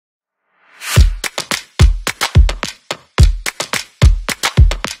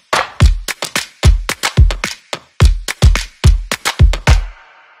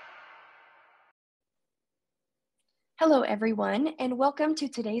Hello, everyone, and welcome to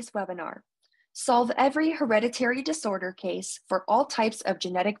today's webinar, Solve Every Hereditary Disorder Case for All Types of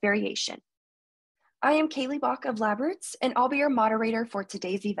Genetic Variation. I am Kaylee Bach of LabRoots, and I'll be your moderator for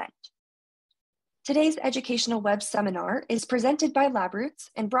today's event. Today's educational web seminar is presented by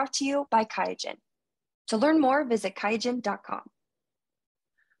LabRoots and brought to you by QIAGEN. To learn more, visit QIAGEN.com.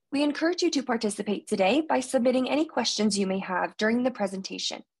 We encourage you to participate today by submitting any questions you may have during the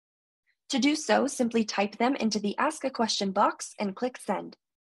presentation. To do so, simply type them into the Ask a Question box and click Send.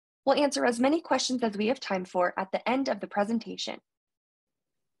 We'll answer as many questions as we have time for at the end of the presentation.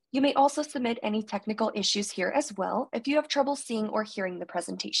 You may also submit any technical issues here as well if you have trouble seeing or hearing the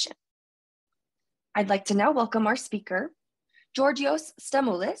presentation. I'd like to now welcome our speaker, Georgios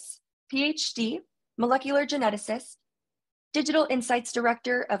Stamoulis, Ph.D., Molecular Geneticist, Digital Insights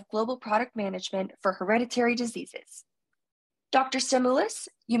Director of Global Product Management for Hereditary Diseases. Dr. Stamoulis,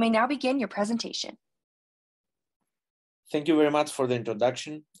 you may now begin your presentation. Thank you very much for the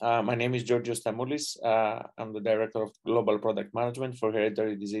introduction. My name is Georgios Stamoulis. I'm the Director of Global Product Management for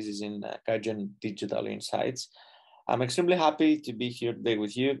Hereditary Diseases in QIAGEN Digital Insights. I'm extremely happy to be here today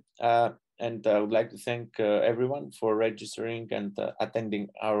with you, and I would like to thank everyone for registering and attending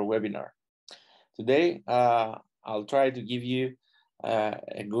our webinar. Today, I'll try to give you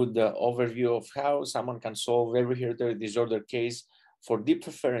a good overview of how someone can solve every hereditary disorder case for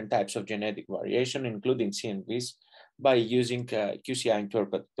different types of genetic variation, including CNVs, by using QCI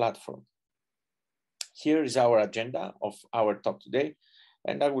Interpret platform. Here is our agenda of our talk today,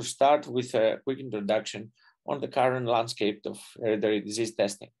 and I will start with a quick introduction on the current landscape of hereditary disease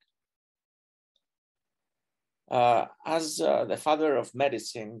testing. As the father of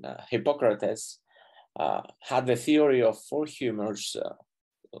medicine, Hippocrates, had the theory of four humors,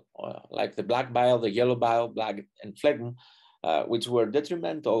 like the black bile, the yellow bile, black, and phlegm, which were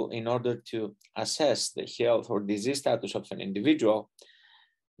detrimental in order to assess the health or disease status of an individual.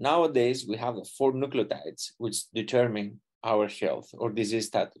 Nowadays, we have the four nucleotides which determine our health or disease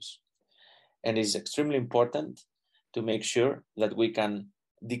status. And it's extremely important to make sure that we can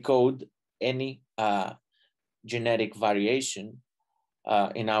decode any genetic variation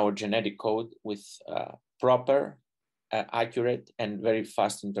in our genetic code with proper, accurate, and very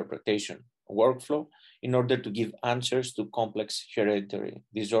fast interpretation workflow in order to give answers to complex hereditary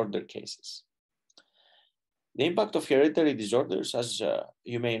disorder cases. The impact of hereditary disorders, as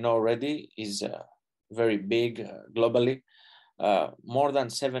you may know already, is very big globally. More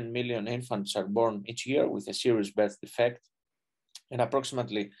than 7 million infants are born each year with a serious birth defect, and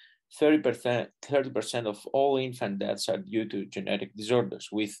approximately 30% of all infant deaths are due to genetic disorders,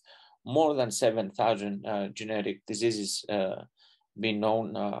 with more than 7,000 genetic diseases being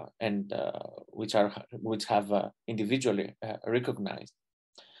known and which have individually recognized.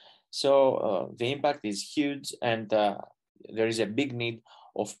 So the impact is huge, and there is a big need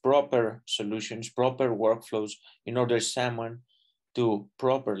of proper solutions, proper workflows in order someone to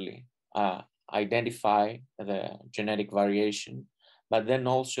properly identify the genetic variation, but then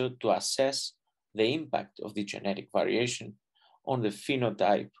also to assess the impact of the genetic variation on the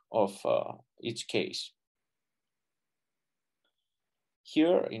phenotype of each case.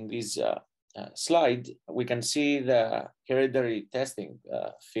 Here in this slide, we can see the hereditary testing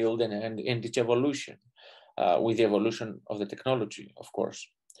field and its evolution with the evolution of the technology, of course.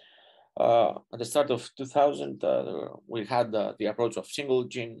 At the start of 2000, we had the approach of single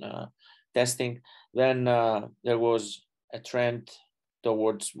gene testing. Then there was a trend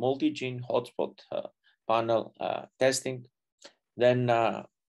towards multi-gene hotspot panel testing. Then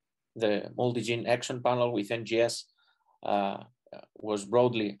the multi-gene exon panel with NGS was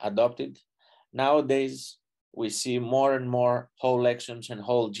broadly adopted. Nowadays, we see more and more whole exomes and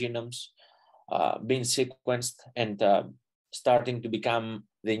whole genomes being sequenced and starting to become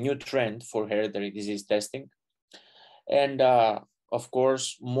the new trend for hereditary disease testing. And of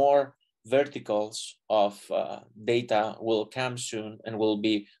course, more verticals of data will come soon and will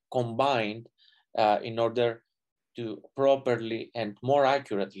be combined in order to properly and more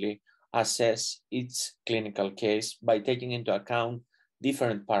accurately assess each clinical case by taking into account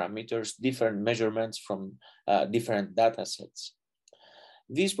different parameters, different measurements from different data sets.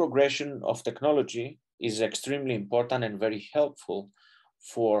 This progression of technology is extremely important and very helpful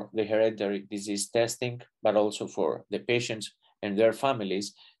for the hereditary disease testing, but also for the patients and their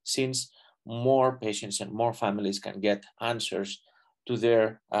families, since more patients and more families can get answers to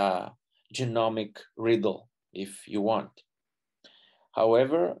their genomic riddle, if you want.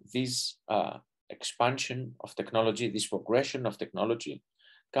 However, this expansion of technology, this progression of technology,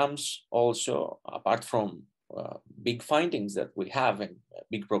 comes also, apart from big findings that we have and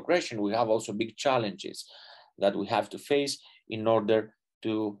big progression, we have also big challenges that we have to face in order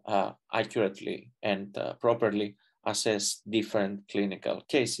to accurately and properly assess different clinical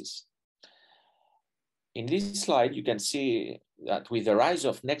cases. In this slide, you can see that with the rise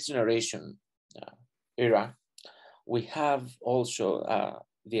of next generation era, we have also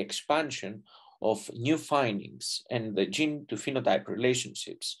the expansion of new findings and the gene to phenotype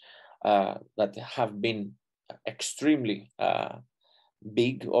relationships that have been extremely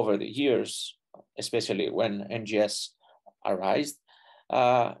big over the years, especially when NGS arose.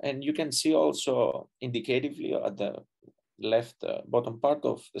 And you can see also indicatively at the left bottom part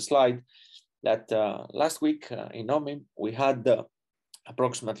of the slide that last week in OMIM, we had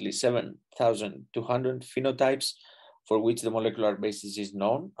approximately 7,200 phenotypes for which the molecular basis is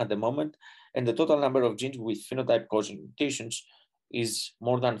known at the moment. And the total number of genes with phenotype causing mutations is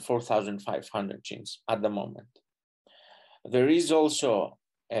more than 4,500 genes at the moment. There is also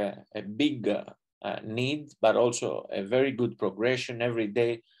a big need, but also a very good progression every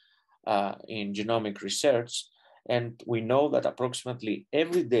day in genomic research. And we know that approximately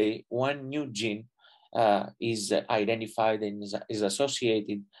every day, one new gene is identified and is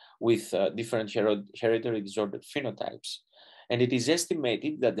associated with different hereditary disordered phenotypes. And it is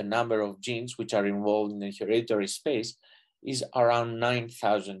estimated that the number of genes which are involved in the hereditary space is around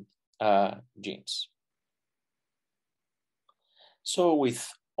 9,000 genes. So with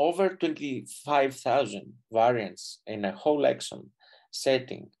over 25,000 variants in a whole exome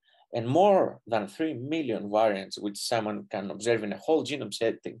setting, and more than 3 million variants which someone can observe in a whole genome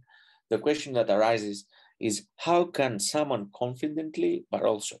setting, the question that arises is how can someone confidently, but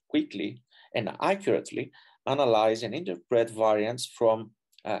also quickly and accurately analyze and interpret variants from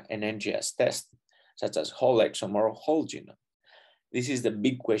an NGS test, such as whole exome or whole genome? This is the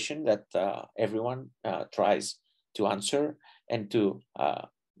big question that everyone tries to answer and to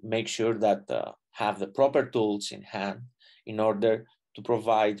make sure that have the proper tools in hand in order to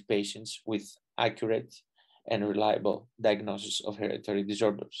provide patients with accurate and reliable diagnosis of hereditary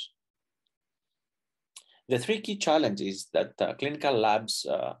disorders. The three key challenges that clinical labs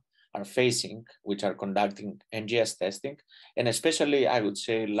are facing, which are conducting NGS testing, and especially I would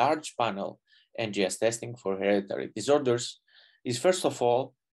say large panel NGS testing for hereditary disorders, is first of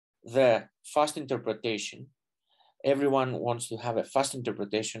all, the fast interpretation. Everyone wants to have a fast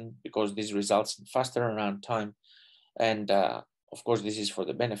interpretation because this results in faster turnaround time. And of course, this is for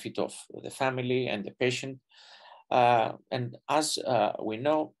the benefit of the family and the patient. And as we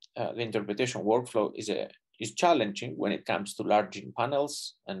know, the interpretation workflow is challenging when it comes to large gene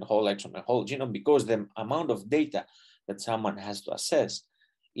panels and whole exome and whole genome, because the amount of data that someone has to assess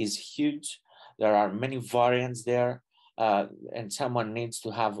is huge. There are many variants there, and someone needs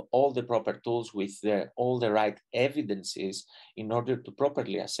to have all the proper tools with all the right evidences in order to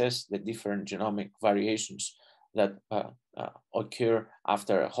properly assess the different genomic variations that occur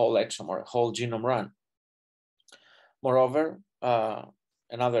after a whole exome or a whole genome run. Moreover,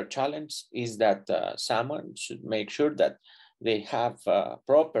 another challenge is that someone should make sure that they have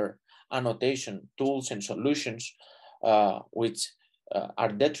proper annotation tools and solutions which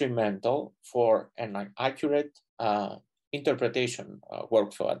are detrimental for an accurate interpretation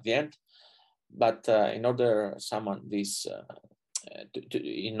workflow at the end. But in order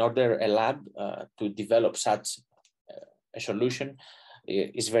in order a lab to develop such a solution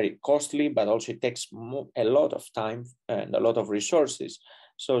is very costly, but also it takes a lot of time and a lot of resources.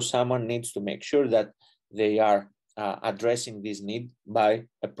 So someone needs to make sure that they are addressing this need by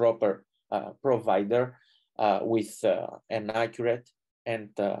a proper provider with an accurate and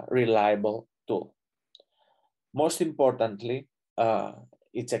reliable tool. Most importantly,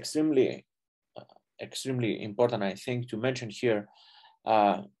 it's extremely important, I think, to mention here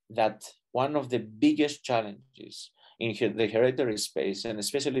that one of the biggest challenges in the hereditary space, and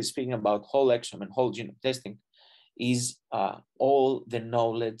especially speaking about whole exome and whole genome testing, is all the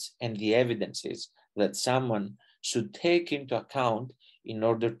knowledge and the evidences that someone should take into account in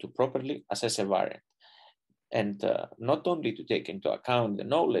order to properly assess a variant. And not only to take into account the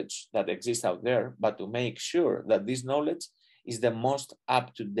knowledge that exists out there, but to make sure that this knowledge is the most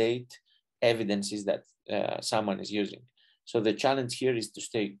up-to-date evidences that someone is using. So the challenge here is to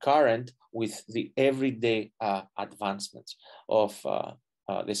stay current with the everyday advancements of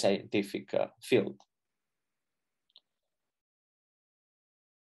the scientific field.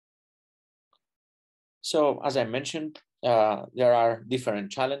 So as I mentioned, there are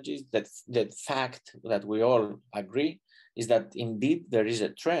different challenges. The fact that we all agree is that indeed there is a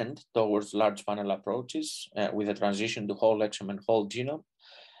trend towards large panel approaches with a transition to whole exome and whole genome.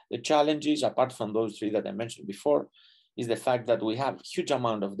 The challenges, apart from those three that I mentioned before, is the fact that we have huge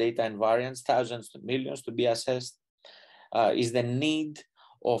amount of data and variants, thousands to millions to be assessed, is the need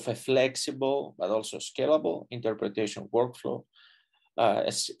of a flexible but also scalable interpretation workflow,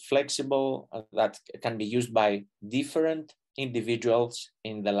 flexible that can be used by different individuals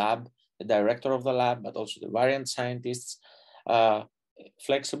in the lab, the director of the lab, but also the variant scientists,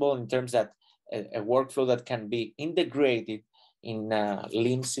 flexible in terms that a workflow that can be integrated in a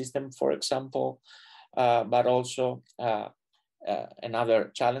lean system, for example, but also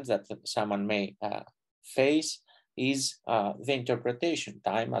another challenge that someone may face is the interpretation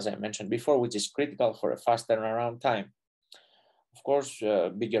time, as I mentioned before, which is critical for a fast turnaround time. Of course,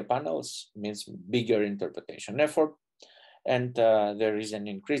 bigger panels means bigger interpretation effort, and there is an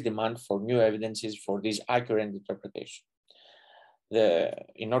increased demand for new evidences for this accurate interpretation.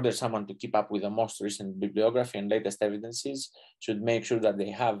 In order someone to keep up with the most recent bibliography and latest evidences, should make sure that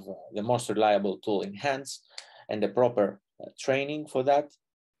they have the most reliable tool in hands and the proper training for that.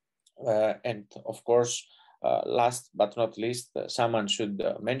 And of course, last but not least, someone should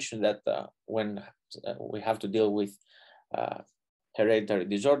mention that when we have to deal with hereditary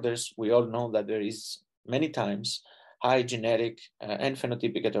disorders, we all know that there is many times high genetic and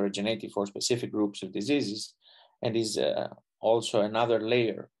phenotypic heterogeneity for specific groups of diseases, and is also another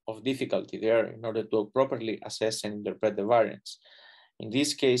layer of difficulty there in order to properly assess and interpret the variants. In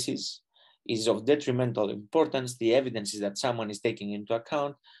these cases, is of detrimental importance the evidences that someone is taking into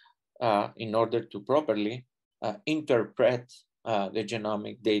account in order to properly interpret the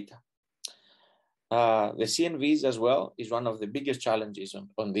genomic data. The CNVs as well is one of the biggest challenges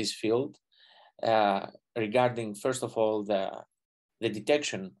on this field regarding, first of all, the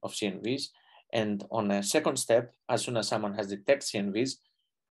detection of CNVs, and on a second step, as soon as someone has detected CNVs,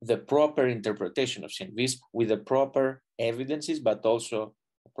 the proper interpretation of CNVs with the proper evidences, but also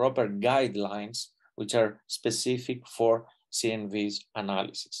proper guidelines which are specific for CNVs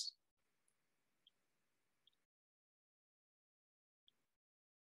analysis.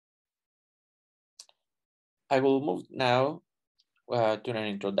 I will move now to an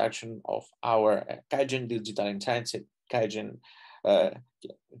introduction of our QIAGEN Digital Insights, QIAGEN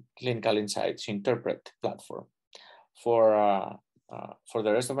Clinical Insights Interpret platform. For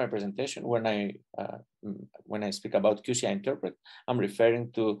the rest of my presentation, when I speak about QCI Interpret, I'm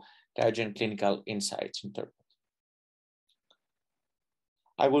referring to QIAGEN Clinical Insights Interpret.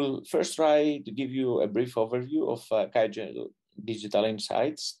 I will first try to give you a brief overview of QIAGEN Digital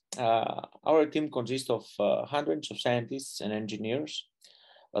Insights. Our team consists of hundreds of scientists and engineers,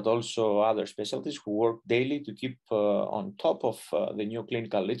 but also other specialties who work daily to keep on top of the new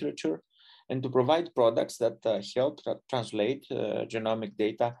clinical literature and to provide products that help translate genomic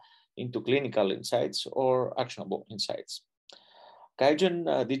data into clinical insights or actionable insights.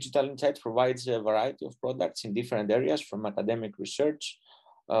 QIAGEN Digital Insights provides a variety of products in different areas, from academic research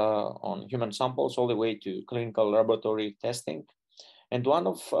on human samples all the way to clinical laboratory testing. And one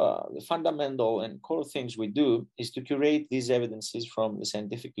of the fundamental and core things we do is to curate these evidences from the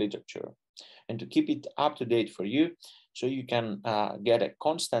scientific literature and to keep it up to date for you, so you can get a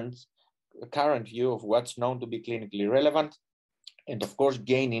constant current view of what's known to be clinically relevant, and of course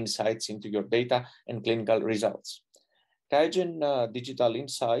gain insights into your data and clinical results. QIAGEN Digital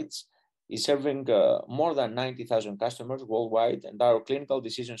Insights is serving more than 90,000 customers worldwide, and our clinical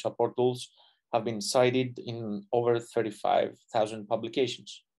decision support tools have been cited in over 35,000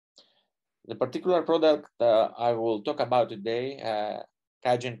 publications. The particular product I will talk about today,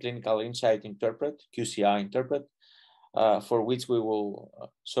 QIAGEN Clinical Insight Interpret, QCI Interpret, for which we will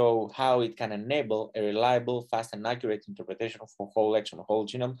show how it can enable a reliable, fast, and accurate interpretation of whole exome, whole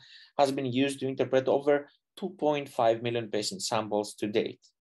genome, has been used to interpret over 2.5 million patient samples to date.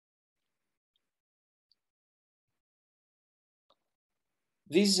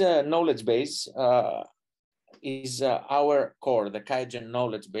 This knowledge base is our core. The QIAGEN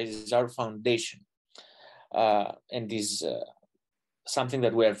knowledge base is our foundation, and is something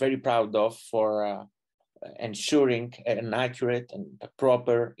that we are very proud of for ensuring an accurate and a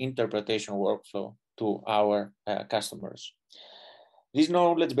proper interpretation workflow to our customers. This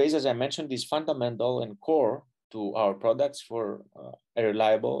knowledge base, as I mentioned, is fundamental and core to our products for a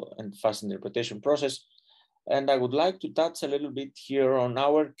reliable and fast interpretation process. And I would like to touch a little bit here on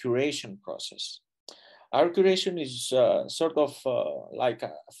our curation process. Our curation is sort of like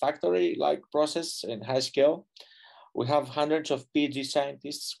a factory-like process in high scale. We have hundreds of Ph.D.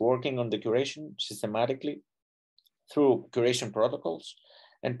 scientists working on the curation systematically through curation protocols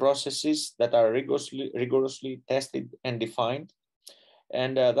and processes that are rigorously tested and defined.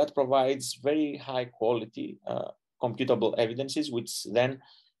 And that provides very high quality computable evidences, which then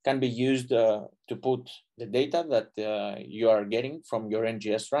can be used to put the data that you are getting from your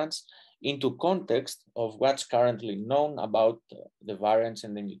NGS runs into context of what's currently known about the variants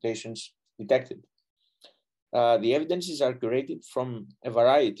and the mutations detected. The evidences are curated from a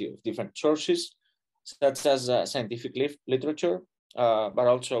variety of different sources, such as scientific literature, but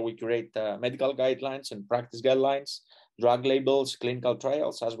also we curate medical guidelines and practice guidelines, drug labels, clinical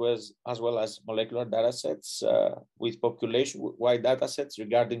trials, as well as molecular data sets with population-wide data sets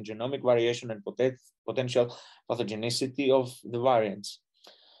regarding genomic variation and potential pathogenicity of the variants.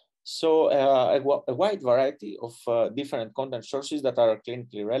 So a wide variety of different content sources that are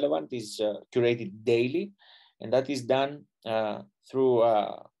clinically relevant is curated daily, and that is done through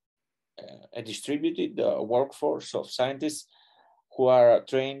a distributed workforce of scientists who are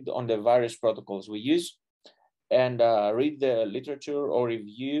trained on the various protocols we use and read the literature or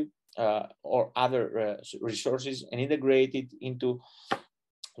review or other resources and integrate it into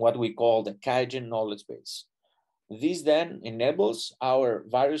what we call the QIAGEN knowledge base. This then enables our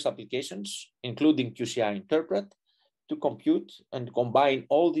various applications, including QCI Interpret, to compute and combine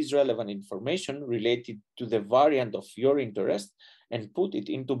all this relevant information related to the variant of your interest and put it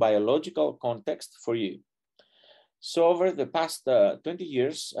into biological context for you. So over the past 20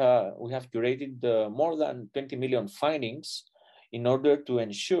 years, we have curated more than 20 million findings in order to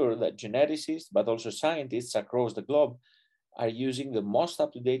ensure that geneticists, but also scientists across the globe are using the most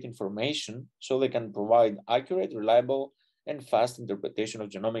up-to-date information so they can provide accurate, reliable, and fast interpretation of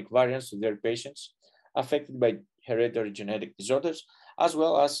genomic variants to their patients affected by hereditary genetic disorders, as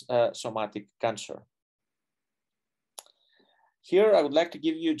well as somatic cancer. Here, I would like to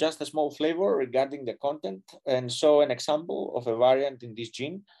give you just a small flavor regarding the content and show an example of a variant in this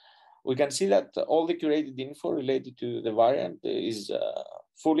gene. We can see that all the curated info related to the variant is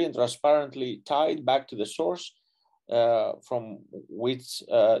fully and transparently tied back to the source from which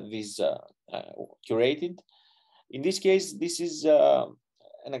this curated. In this case, this is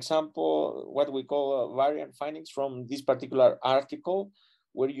an example, what we call variant findings from this particular article,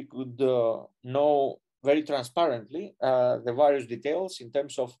 where you could know very transparently the various details in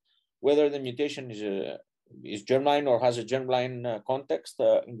terms of whether the mutation is germline or has a germline context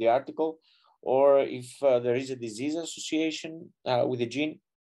in the article, or if there is a disease association with the gene,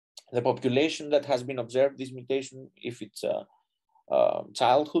 the population that has been observed this mutation, if it's a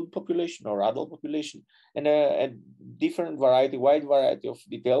childhood population or adult population, and a different variety, wide variety of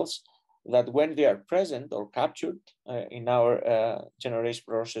details that when they are present or captured in our generation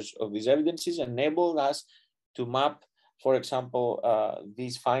process of these evidences enable us to map, for example,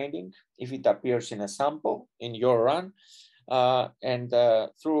 this finding, if it appears in a sample in your run, and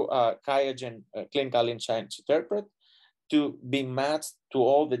through QIAGEN Clinical Insights Interpret, to be matched to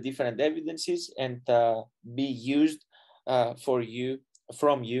all the different evidences and be used from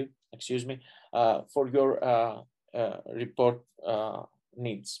you, for your report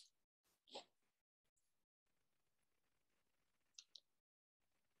needs.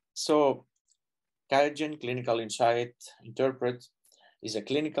 So QIAGEN Clinical Insight Interpret is a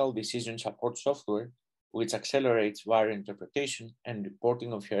clinical decision support software which accelerates variant interpretation and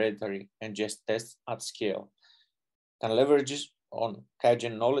reporting of hereditary NGS tests at scale. Can leverages on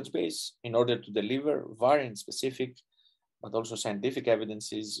QIAGEN knowledge base in order to deliver variant-specific but also scientific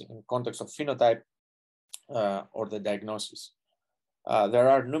evidences in context of phenotype or the diagnosis. There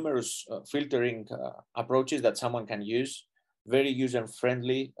are numerous filtering approaches that someone can use, very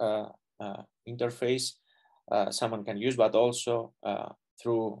user-friendly interface someone can use, but also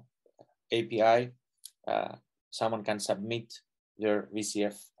through API, someone can submit their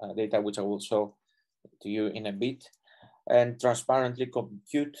VCF data, which I will show to you in a bit, and transparently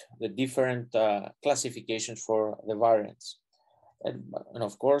compute the different classifications for the variants. And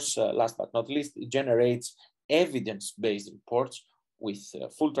of course, last but not least, it generates evidence-based reports with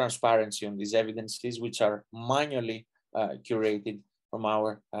full transparency on these evidences, which are manually curated from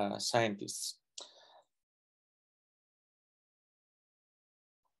our scientists.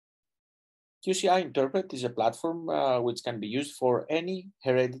 QCI Interpret is a platform which can be used for any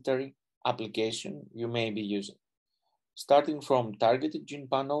hereditary application you may be using, starting from targeted gene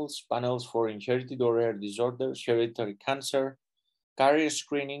panels, panels for inherited or rare disorders, hereditary cancer, carrier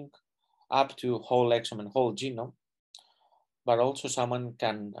screening, up to whole exome and whole genome. But also someone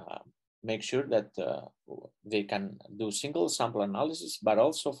can make sure that they can do single sample analysis, but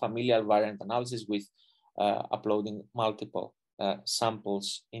also familial variant analysis with uploading multiple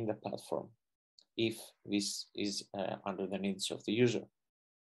samples in the platform, if this is under the needs of the user.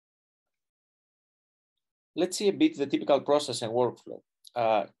 Let's see a bit the typical process and workflow.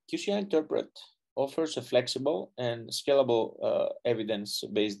 QCI Interpret offers a flexible and scalable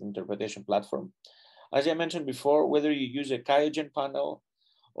evidence-based interpretation platform. As I mentioned before, whether you use a QIAGEN panel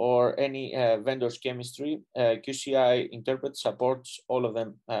or any vendor's chemistry, QCI Interpret supports all of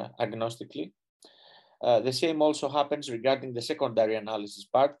them agnostically. The same also happens regarding the secondary analysis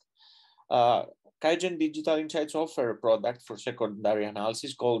part. QIAGEN Digital Insights offer a product for secondary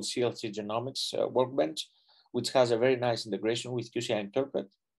analysis called SOPHiA Genomics Workbench, which has a very nice integration with QCI Interpret,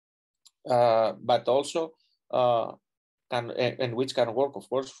 but also which can work, of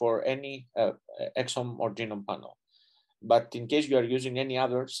course, for any exome or genome panel. But in case you are using any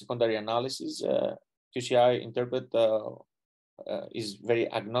other secondary analysis, QCI Interpret is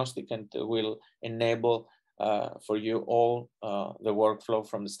very agnostic and will enable for you all the workflow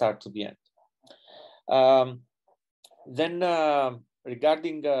from the start to the end. Then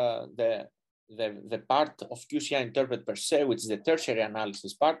regarding the part of QCI Interpret per se, which is the tertiary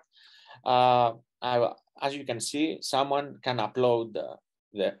analysis part, as you can see, someone can upload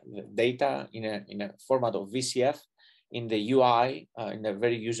the data in a format of VCF in the UI, in a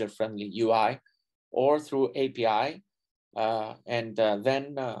very user-friendly UI, or through API, and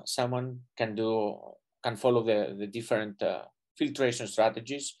then someone can follow the different filtration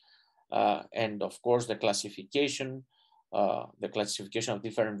strategies, and of course the classification of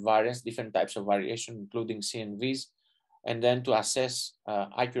different variants, different types of variation, including CNVs, and then to assess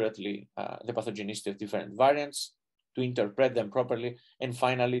accurately the pathogenicity of different variants, to interpret them properly, and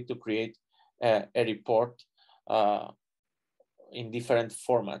finally to create a report in different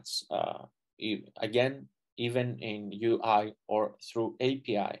formats, again, even in UI or through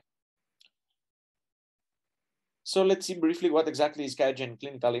API. So let's see briefly what exactly is QIAGEN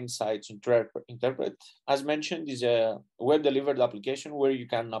Clinical Insights Interpret. As mentioned, is a web-delivered application where you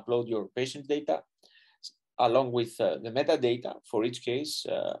can upload your patient data along with the metadata for each case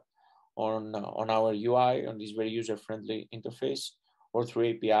on our UI, on this very user-friendly interface, or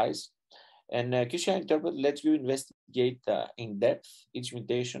through APIs. And QCI Interpret lets you investigate in depth each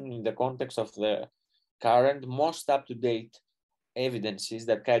mutation in the context of the current, most up-to-date evidences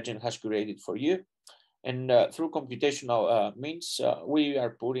that QIAGEN has curated for you. And through computational means, we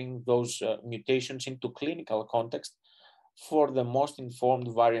are putting those mutations into clinical context for the most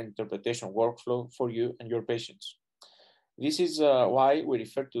informed variant interpretation workflow for you and your patients. This is why we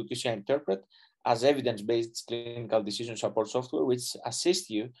refer to QCI Interpret as evidence-based clinical decision support software, which assists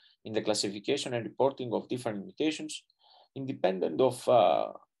you in the classification and reporting of different mutations, independent of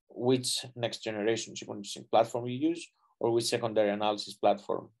which next generation sequencing platform you use or which secondary analysis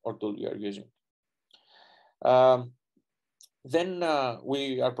platform or tool you are using. Then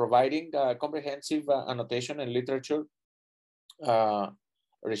we are providing comprehensive annotation and literature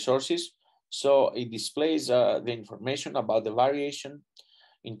resources. So it displays the information about the variation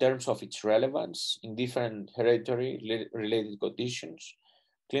in terms of its relevance in different hereditary related conditions,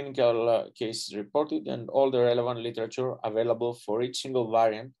 clinical cases reported, and all the relevant literature available for each single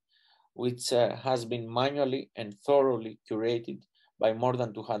variant, which has been manually and thoroughly curated by more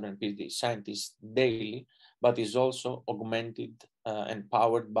than 200 PhD scientists daily, but is also augmented and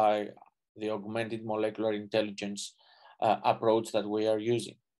powered by the augmented molecular intelligence approach that we are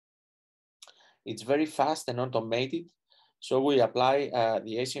using. It's very fast and automated, so we apply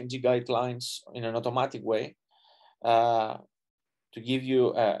the ESHG guidelines in an automatic way to give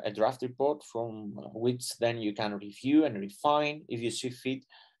you a draft report from which then you can review and refine if you see fit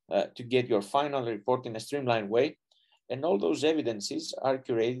to get your final report in a streamlined way. And all those evidences are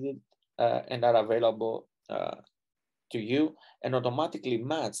curated and are available to you and automatically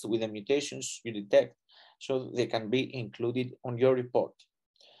matched with the mutations you detect, so they can be included on your report.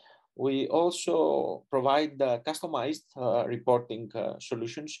 We also provide customized reporting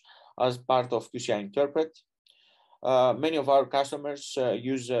solutions as part of QCI Interpret. Many of our customers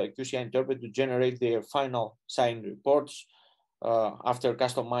use QCI Interpret to generate their final signed reports after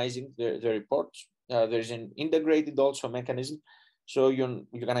customizing the reports. There's an integrated also mechanism, so you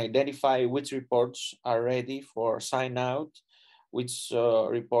can identify which reports are ready for sign out, which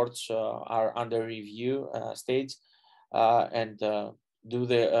reports are under review stage, and do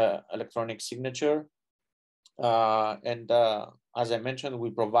the electronic signature. As I mentioned, we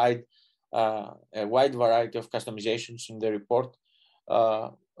provide a wide variety of customizations in the report,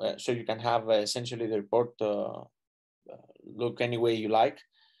 so you can have essentially the report look any way you like.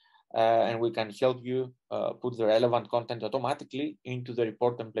 And we can help you put the relevant content automatically into the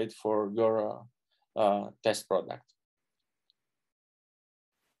report template for your test product.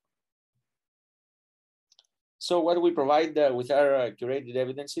 So what we provide with our curated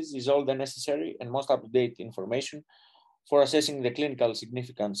evidences is all the necessary and most up-to-date information for assessing the clinical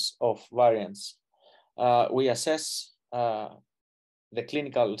significance of variants We assess the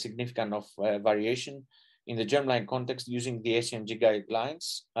clinical significance of variation in the germline context using the SOPHiA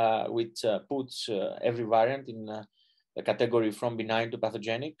guidelines, which puts every variant in the category from benign to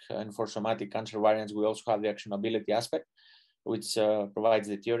pathogenic. And for somatic cancer variants, we also have the actionability aspect, which provides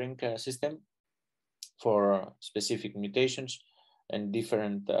the Turing system for specific mutations and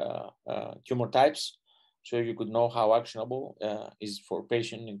different tumor types. So you could know how actionable is for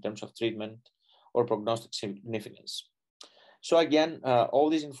patient in terms of treatment or prognostic significance. So again, all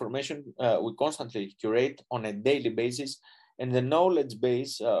this information we constantly curate on a daily basis, and the knowledge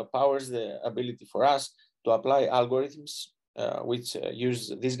base powers the ability for us to apply algorithms which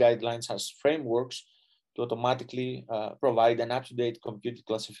use these guidelines as frameworks to automatically provide an up-to-date computed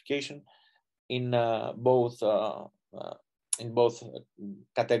classification in both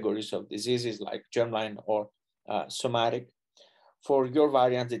categories of diseases like germline or somatic for your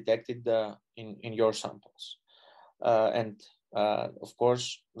variants detected in your samples. And of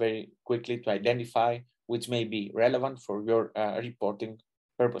course, very quickly to identify which may be relevant for your reporting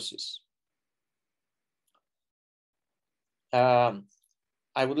purposes.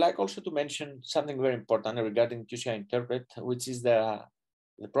 I would like also to mention something very important regarding QCI Interpret, which is the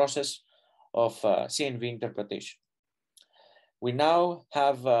process of CNV interpretation. We now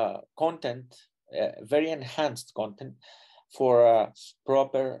have content, very enhanced content for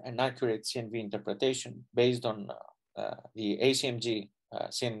proper and accurate CNV interpretation based on the ACMG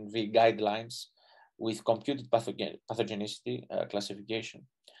CNV guidelines with computed pathogenicity classification.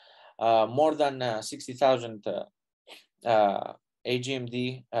 More than 60,000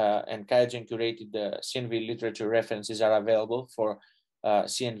 AGMD and QIAGEN curated CNV literature references are available for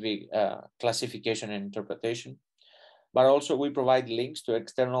CNV classification and interpretation. But also we provide links to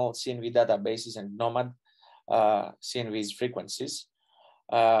external CNV databases and GNOMAD CNV's frequencies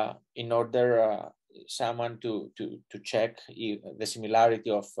in order someone to check the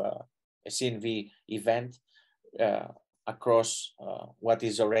similarity of a CNV event across what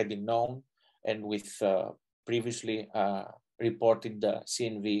is already known and with previously reported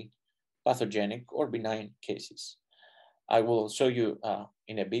CNV pathogenic or benign cases. I will show you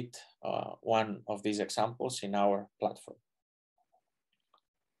in a bit one of these examples in our platform.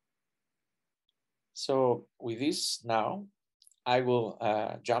 So with this now, I will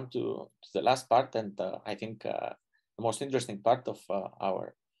jump to the last part and I think the most interesting part of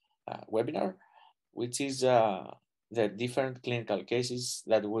our webinar, which is the different clinical cases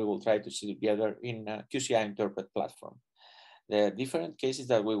that we will try to see together in QCI Interpret platform. The different cases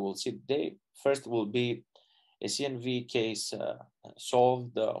that we will see today, first will be a CNV case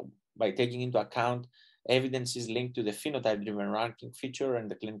solved by taking into account evidences linked to the phenotype-driven ranking feature and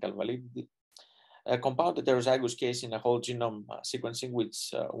the clinical validity. A compound heterozygous case in a whole genome sequencing,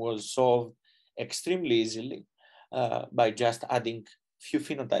 which was solved extremely easily by just adding few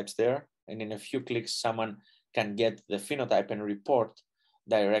phenotypes there, and in a few clicks, someone can get the phenotype and report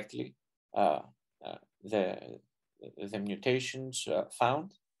directly the mutations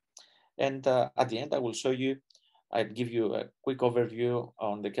found. And at the end, I will show you, I'd give you a quick overview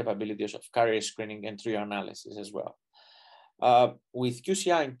on the capabilities of carrier screening and trio analysis as well. With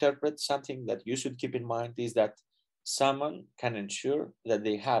QCI Interpret, something that you should keep in mind is that someone can ensure that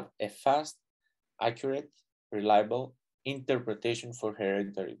they have a fast, accurate, reliable interpretation for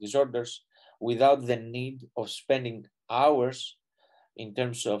hereditary disorders without the need of spending hours in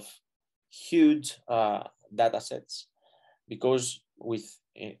terms of huge data sets, because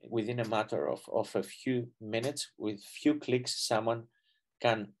within a matter of a few minutes, with few clicks, someone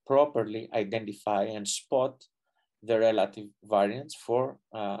can properly identify and spot the relative variance for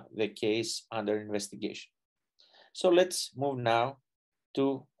the case under investigation. So let's move now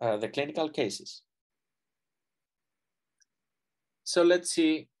to the clinical cases. So let's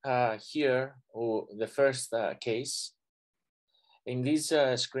see here the first case. In this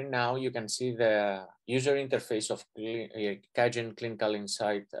screen now, you can see the user interface of QIAGEN Clinical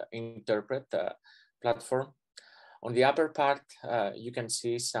Insight Interpret platform. On the upper part, you can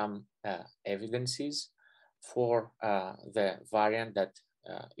see some evidences for the variant that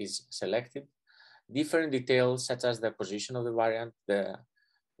is selected. Different details such as the position of the variant, the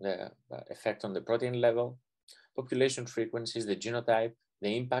effect on the protein level, population frequencies, the genotype,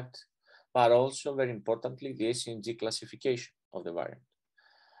 the impact, but also very importantly, the SOPHiA classification of the variant.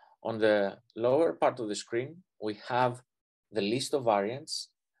 On the lower part of the screen, we have the list of variants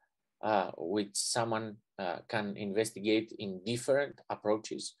which someone can investigate in different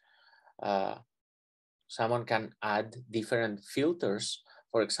approaches. Someone can add different filters.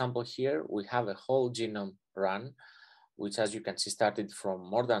 For example, here we have a whole genome run which, as you can see, started from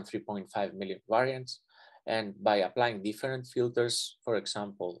more than 3.5 million variants. And by applying different filters, for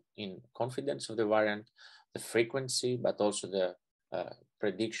example, in confidence of the variant, the frequency, but also the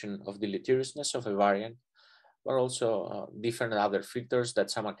prediction of deleteriousness of a variant, but also different other filters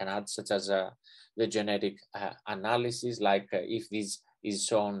that someone can add, such as the genetic analysis, like if this is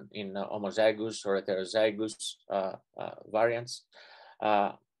shown in homozygous or heterozygous variants,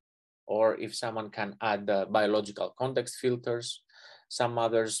 or if someone can add biological context filters. Some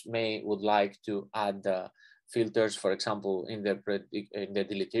others would like to add filters, for example, in the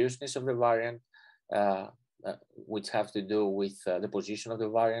deleteriousness of the variant, which have to do with the position of the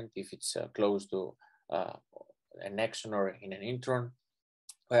variant, if it's close to an exon or in an intron,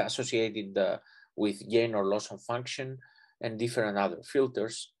 associated with gain or loss of function, and different other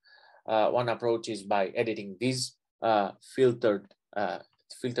filters. One approach is by editing this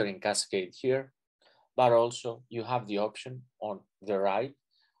filtering cascade here, but also you have the option on the right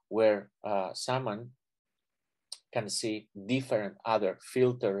where someone can see different other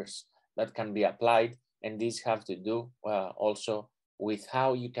filters that can be applied, and these have to do also with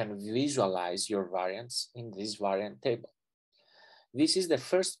how you can visualize your variants in this variant table. This is the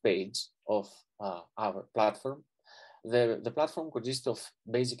first page of our platform. The platform consists of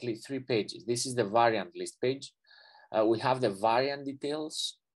basically 3 pages. This is the variant list page. We have the variant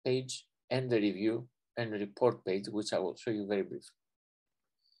details page and the review and report page, which I will show you very briefly.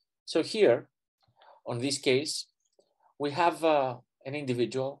 So here, on this case, we have an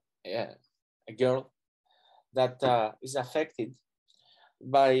individual, a girl, that is affected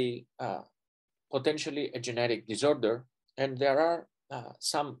by potentially a genetic disorder, and there are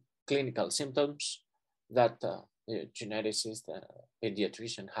some clinical symptoms that geneticists,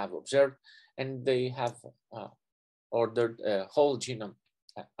 pediatricians have observed, and they have ordered a whole genome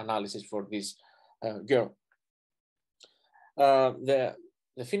analysis for this girl. The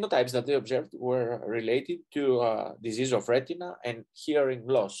phenotypes that they observed were related to disease of retina and hearing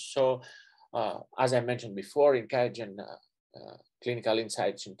loss. So, as I mentioned before, in QIAGEN Clinical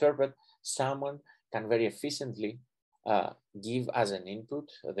Insights Interpret, someone can very efficiently give as an input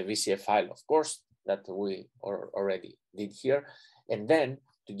the VCF file, of course, that we already did here, and then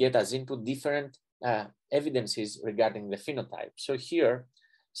to get as input different evidences regarding the phenotype. So here,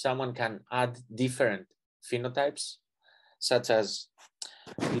 someone can add different phenotypes, such as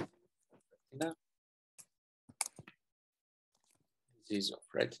disease of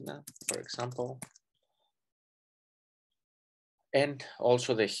retina, for example, and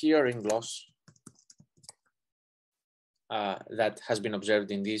also the hearing loss that has been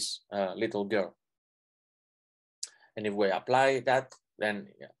observed in this little girl. And if we apply that, then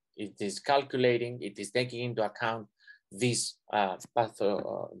it is calculating, it is taking into account these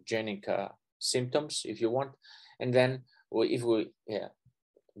pathogenic symptoms, if you want. And then if we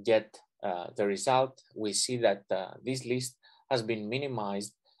get the result, we see that this list has been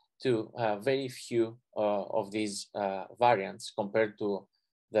minimized to very few of these variants compared to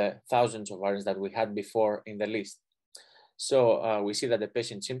the thousands of variants that we had before in the list. So we see that the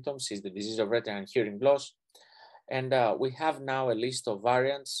patient symptoms is the disease of retina and hearing loss. And we have now a list of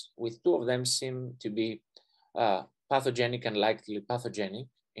variants, with 2 of them seem to be pathogenic and likely pathogenic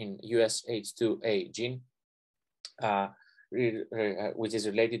in USH2A gene, which is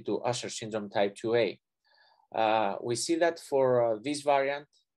related to Usher syndrome type 2A. We see that for this variant,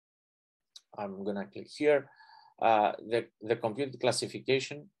 I'm gonna click here, the computed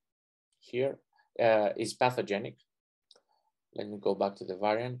classification here is pathogenic. Let me go back to the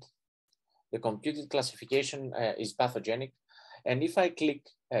variant. The computed classification is pathogenic. And if I click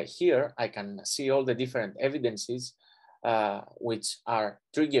here, I can see all the different evidences which are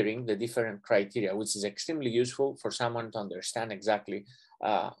triggering the different criteria, which is extremely useful for someone to understand exactly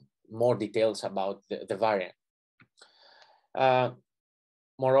more details about the variant.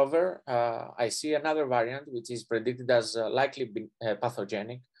 Moreover, I see another variant which is predicted as likely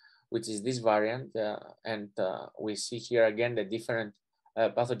pathogenic, which is this variant. And we see here again the different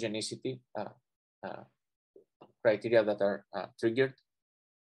pathogenicity criteria that are triggered.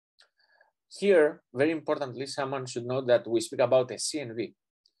 Here, very importantly, someone should know that we speak about a CNV.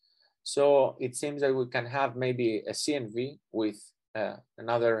 So it seems that we can have maybe a CNV with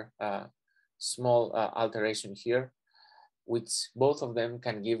another small alteration here, which both of them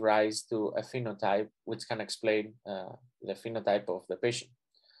can give rise to a phenotype which can explain the phenotype of the patient.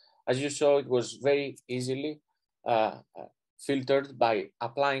 As you saw, it was very easily filtered by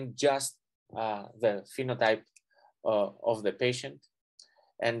applying just the phenotype of the patient.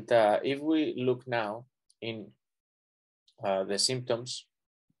 And if we look now in the symptoms,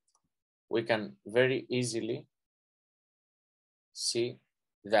 we can very easily see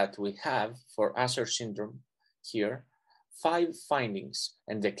that we have for Usher syndrome here 5 findings,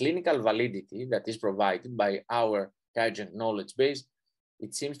 and the clinical validity that is provided by our QIAGEN knowledge base,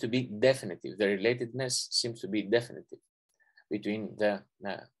 it seems to be definitive. The relatedness seems to be definitive between the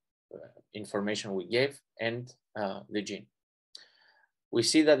information we gave and the gene. We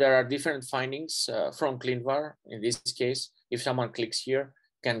see that there are different findings from ClinVar. In this case, if someone clicks here,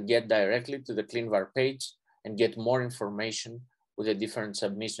 can get directly to the ClinVar page and get more information with the different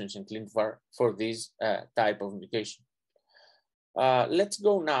submissions in ClinVar for this type of mutation. Let's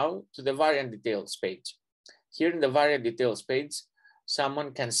go now to the variant details page. Here in the variant details page,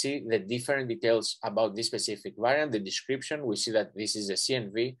 someone can see the different details about this specific variant, the description. We see that this is a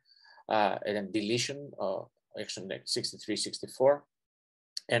CNV and a deletion of exon 63, 64.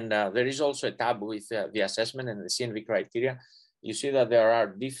 And there is also a tab with the assessment and the CNV criteria. You see that there are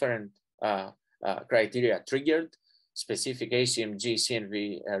different criteria triggered, specific ACMG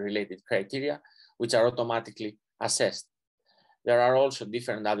CNV related criteria, which are automatically assessed. There are also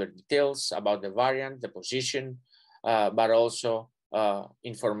different other details about the variant, the position, but also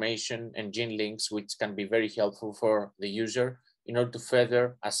information and gene links, which can be very helpful for the user in order to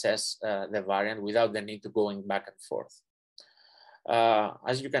further assess the variant without the need to going back and forth.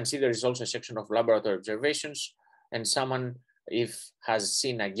 As you can see, there is also a section of laboratory observations, and someone, if has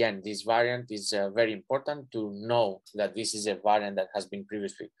seen again this variant, is very important to know that this is a variant that has been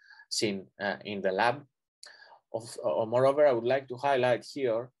previously seen in the lab. Moreover, I would like to highlight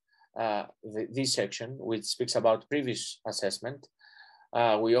here this section, which speaks about previous assessment.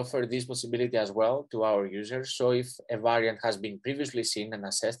 We offer this possibility as well to our users. So if a variant has been previously seen and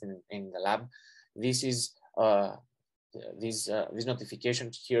assessed in the lab, this is this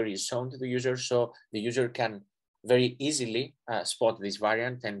notification here is shown to the user, so the user can very easily spot this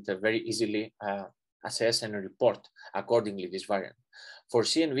variant and very easily assess and report accordingly this variant. For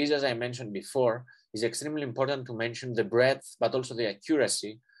CNVs, as I mentioned before, it's extremely important to mention the breadth, but also the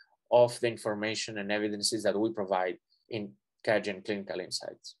accuracy of the information and evidences that we provide in QIAGEN Clinical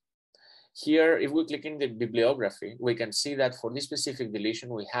Insights. Here, if we click in the bibliography, we can see that for this specific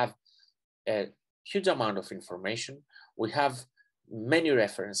deletion, we have a huge amount of information. We have many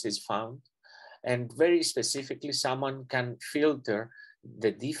references found, and very specifically, someone can filter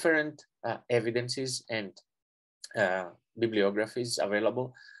the different evidences and bibliographies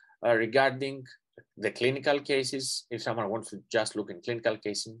available regarding the clinical cases, if someone wants to just look in clinical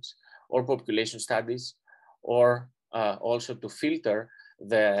cases, or population studies, or also to filter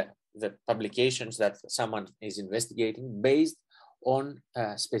the publications that someone is investigating based on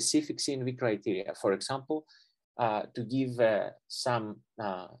specific CNV criteria. For example, to give some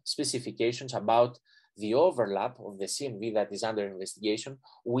specifications about the overlap of the CNV that is under investigation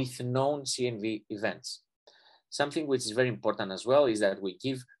with known CNV events. Something which is very important as well is that we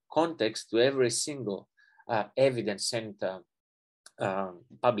give context to every single evidence and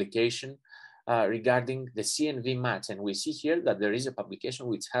publication regarding the CNV match. And we see here that there is a publication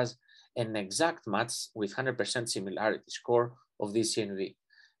which has an exact match with 100% similarity score of this CNV.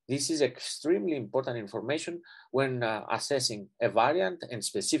 This is extremely important information when assessing a variant and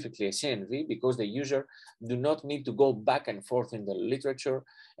specifically a CNV, because the user do not need to go back and forth in the literature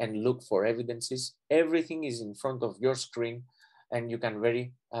and look for evidences. Everything is in front of your screen and you can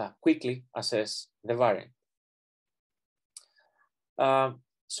very quickly assess the variant.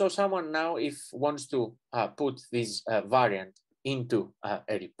 So someone now, if wants to put this variant into a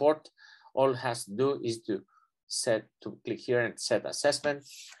report, all has to do is to click here and set assessment.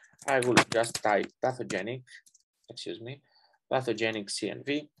 I will just type pathogenic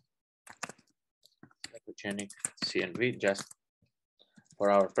CNV, just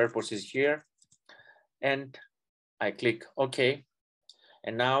for our purposes here. And I click OK.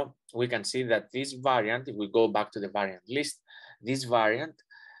 And now we can see that this variant, if we go back to the variant list, this variant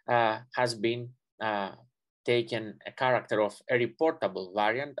has been taken a character of a reportable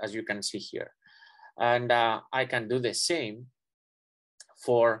variant, as you can see here. And I can do the same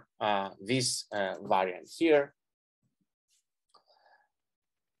for this variant here.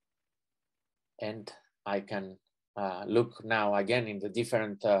 And I can look now again in the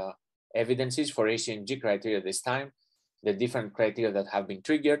different evidences for ACMG criteria this time, the different criteria that have been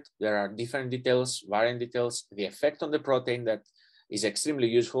triggered. There are different details, variant details, the effect on the protein that is extremely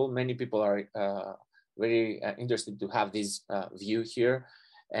useful. Many people are very interested to have this view here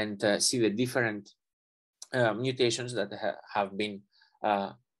and see the different mutations that have been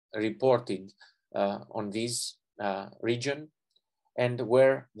reported on this region and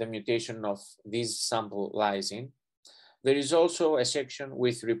where the mutation of this sample lies in. There is also a section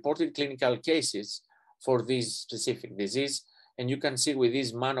with reported clinical cases for this specific disease, And you can see with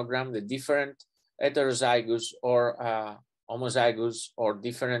this manogram the different heterozygous or homozygous or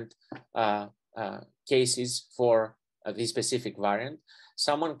different cases for this specific variant.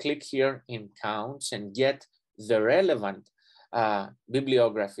 Someone click here in counts and get the relevant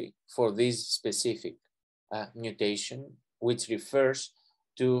bibliography for this specific mutation, which refers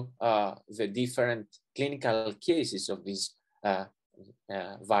to the different clinical cases of this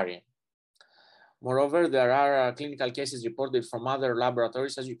variant. Moreover, there are clinical cases reported from other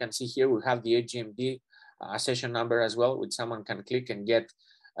laboratories. As you can see here, we have the AGMD accession number as well, which someone can click and get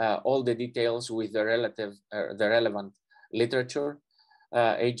all the details with the relevant literature.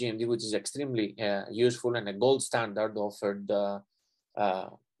 AGMD, which is extremely useful and a gold standard offered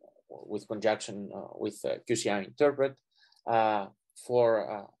with conjunction with QCI Interpret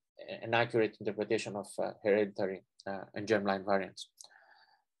for an accurate interpretation of hereditary and germline variants.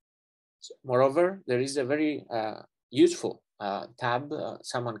 So, moreover, there is a very useful tab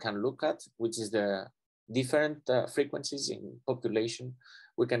someone can look at, which is the different frequencies in population.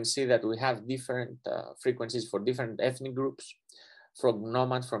 We can see that we have different frequencies for different ethnic groups, from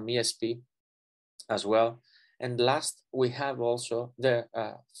GNOMAD, from ESP as well. And last, we have also the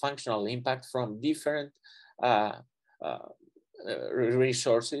functional impact from different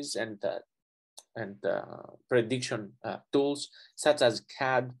resources and prediction tools such as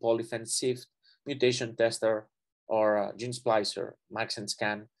CAD, Polyphen, SIFT, Mutation Tester, or Gene Splicer,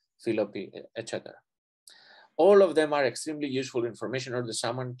 MaxenScan, Philopy, etc. All of them are extremely useful information in order for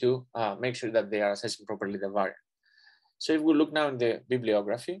someone to make sure that they are assessing properly the variant. So if we look now in the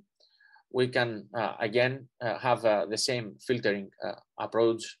bibliography, we can again have the same filtering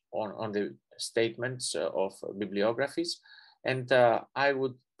approach on the statements of bibliographies. And I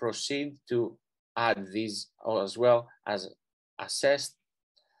would proceed to add these as well as assessed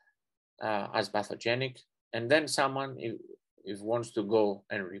as pathogenic. And then someone, if wants to go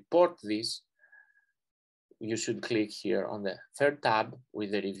and report this, you should click here on the third tab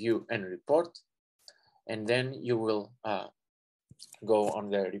with the review and report. And then you will go on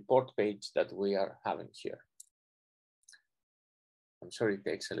the report page that we are having here. I'm sorry, it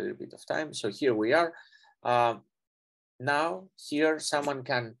takes a little bit of time. So here we are. Now here someone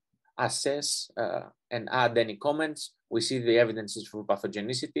can assess and add any comments. We see the evidences for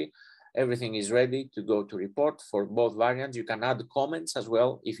pathogenicity. Everything is ready to go to report for both variants. You can add comments as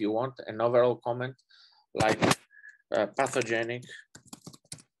well if you want an overall comment like pathogenic,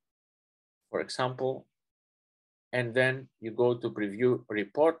 for example. And then you go to preview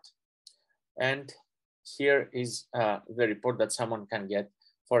report. And here is the report that someone can get,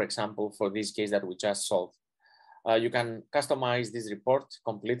 for example, for this case that we just solved. You can customize this report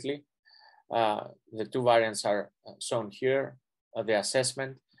completely. The two variants are shown here, the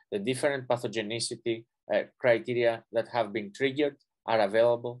assessment, the different pathogenicity criteria that have been triggered are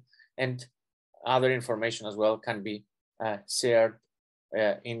available, and other information as well can be shared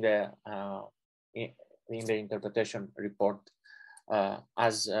in the interpretation report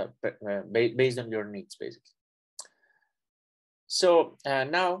based on your needs, basically. So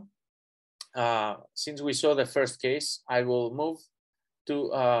now, since we saw the first case, I will move to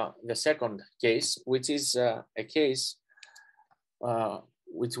the second case, which is a case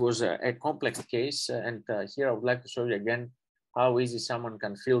which was a complex case. And here I would like to show you again how easy someone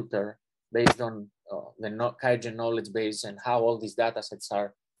can filter based on the QIAGEN knowledge base and how all these data sets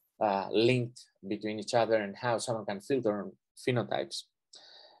are linked between each other and how someone can filter on phenotypes.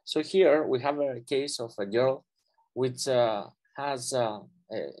 So here we have a case of a girl which has a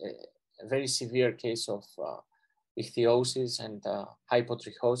very severe case of ichthyosis and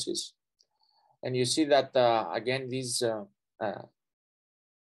hypotrichosis. And you see that again, this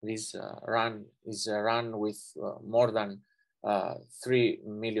run is run with more than 3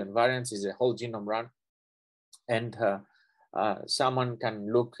 million variants, is a whole genome run. And someone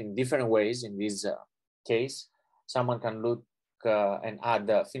can look in different ways in this case. Someone can look and add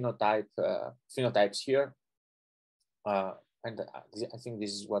phenotypes here. And I think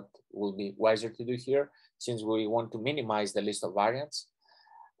this is what will be wiser to do here, since we want to minimize the list of variants.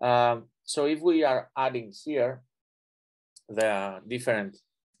 So if we are adding here the different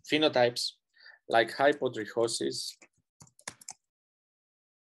phenotypes, like hypotrichosis,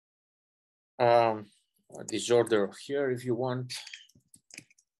 disorder of here, if you want,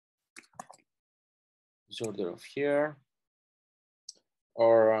 disorder of here,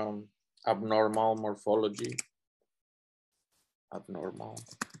 or abnormal morphology, abnormal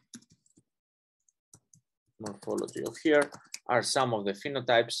morphology of here are some of the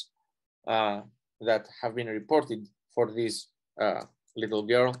phenotypes that have been reported for this little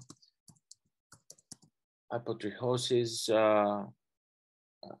girl. hypotrichosis,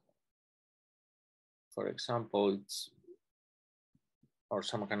 for example, or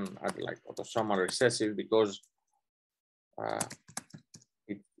someone can add like autosomal recessive because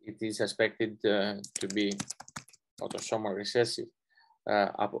it is suspected to be autosomal recessive.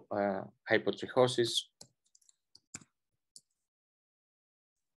 Hypotrichosis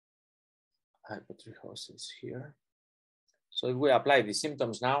here. So if we apply the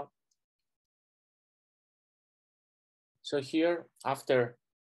symptoms now, so here after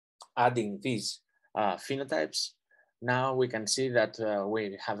adding these phenotypes, now we can see that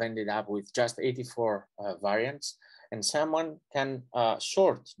we have ended up with just 84 variants, and someone can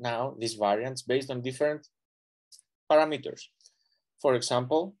sort now these variants based on different parameters. For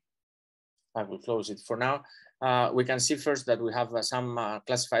example, I will close it for now. We can see first that we have some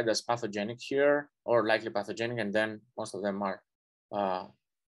classified as pathogenic here or likely pathogenic, and then most of them are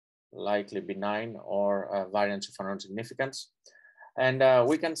likely benign or variants of unknown significance. And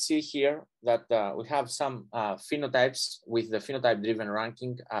we can see here that we have some phenotypes with the phenotype-driven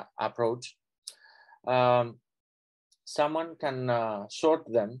ranking approach. Someone can sort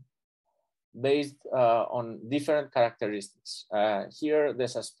them based on different characteristics. Here, the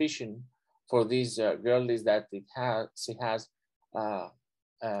suspicion for this girl is that she has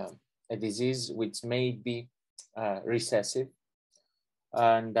a disease which may be recessive.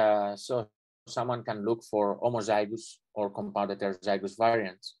 And so someone can look for homozygous or compound heterozygous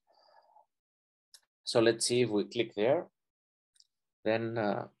variants. So let's see if we click there, then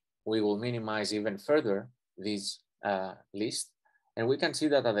we will minimize even further this list. And we can see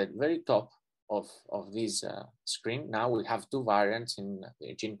that at the very top of this screen, now we have two variants in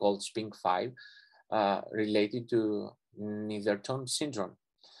a gene called SPINK5 related to Netherton syndrome.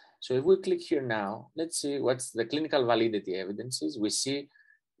 So if we click here now, let's see what's the clinical validity evidences. We see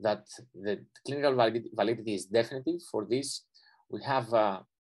that the clinical validity is definitive for this. We have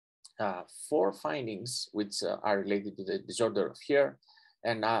 4 findings which are related to the disorder of hair,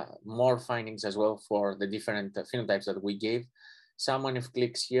 and more findings as well for the different phenotypes that we gave. Someone, if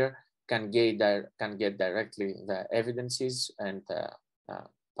clicks here, can get directly the evidences and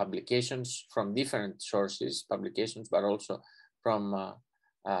publications from different sources, publications, but also from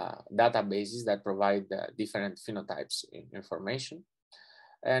databases that provide different phenotypes information.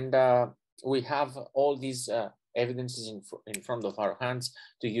 And we have all these evidences in front of our hands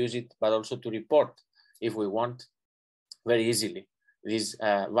to use it, but also to report if we want very easily these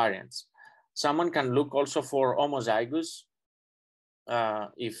variants. Someone can look also for homozygous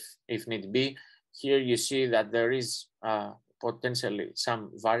if need be. Here you see that there is potentially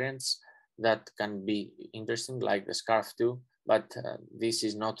some variants that can be interesting, like the SCARF2, but this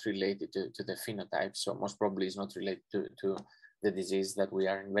is not related to the phenotype, so most probably is not related to the disease that we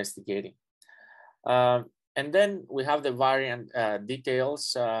are investigating. And then we have the variant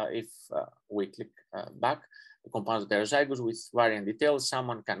details. If we click back, the compound heterozygous with variant details,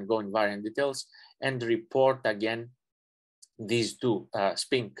 someone can go in variant details and report again these two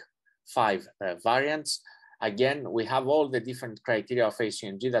SPINK5 variants. Again, we have all the different criteria of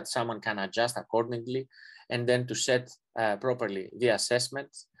ACMG that someone can adjust accordingly, and then to set properly the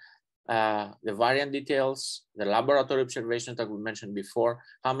assessment, the variant details, the laboratory observations that we mentioned before,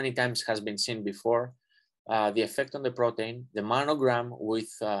 how many times has been seen before, the effect on the protein, the manogram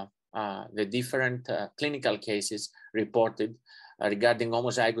with the different clinical cases reported regarding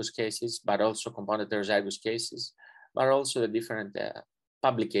homozygous cases, but also compound heterozygous cases, but also the different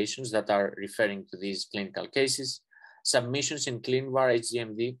publications that are referring to these clinical cases, submissions in ClinVar,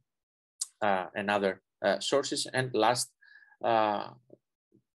 HGMD, and other sources. And last,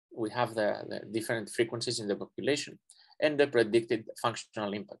 we have the different frequencies in the population and the predicted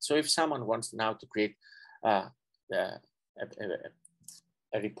functional impact. So if someone wants now to create a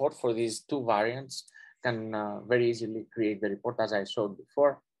report for these two variants, can very easily create the report as I showed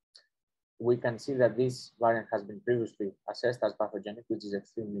before. We can see that this variant has been previously assessed as pathogenic, which is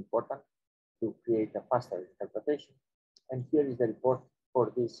extremely important to create a faster interpretation. And here is the report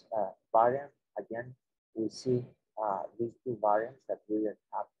for this variant. Again, we see these two variants that we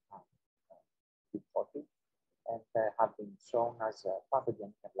have reported and have been shown as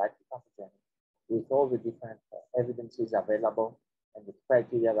pathogenic and likely pathogenic, with all the different evidences available and the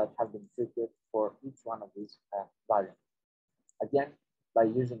criteria that have been treated for each one of these variants. Again, by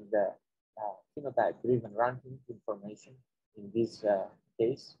using the phenotype-driven ranking information in this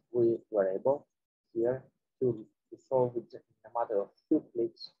case, we were able here to solve it in a matter of 2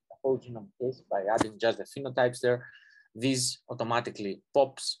 clicks, the whole genome case by adding just the phenotypes there. This automatically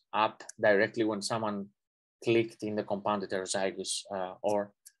pops up directly when someone clicked in the compound heterozygous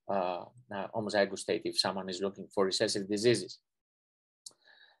or homozygous state if someone is looking for recessive diseases.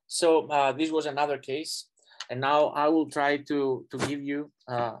 So this was another case. And now I will try to give you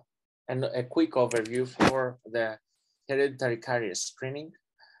a quick overview for the hereditary carrier screening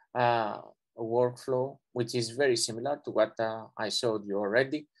workflow, which is very similar to what I showed you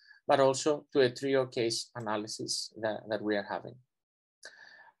already, but also to a trio case analysis that we are having.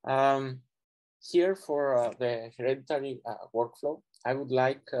 Here for the hereditary workflow, I would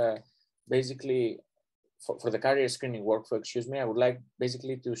like basically, for the carrier screening workflow, excuse me, I would like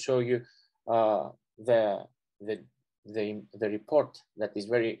basically to show you the report that is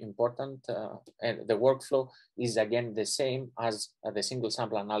very important, and the workflow is again the same as the single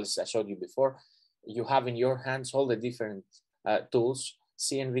sample analysis I showed you before. You have in your hands all the different tools,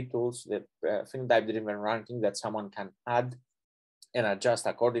 CNV tools, the phenotype-driven ranking that someone can add and adjust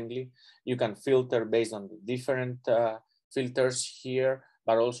accordingly. You can filter based on the different filters here,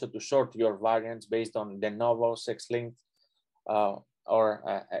 but also to sort your variants based on de novo, sex-linked, or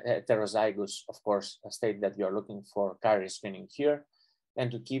heterozygous, of course, a state that you're looking for carrier screening here,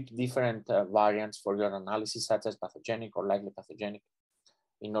 and to keep different variants for your analysis, such as pathogenic or likely pathogenic,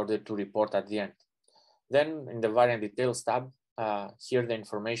 in order to report at the end. Then in the variant details tab, here the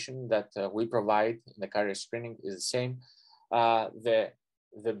information that we provide in the carrier screening is the same.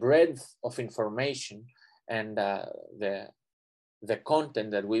 The breadth of information and the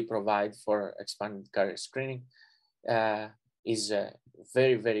content that we provide for expanded carrier screening is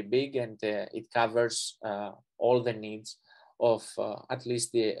very, very big, and it covers all the needs of at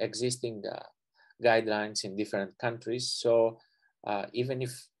least the existing guidelines in different countries. So even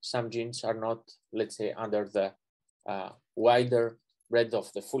if some genes are not, let's say, under the wider breadth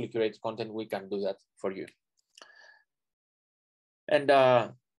of the fully curated content, we can do that for you. And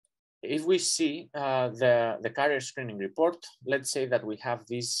if we see the carrier screening report, let's say that we have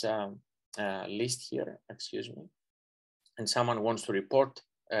this list here, excuse me, and someone wants to report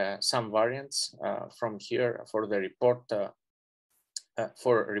some variants from here for the report,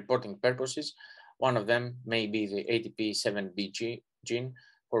 for reporting purposes. One of them may be the ATP7B gene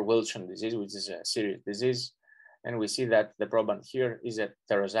for Wilson disease, which is a serious disease. And we see that the proband here is a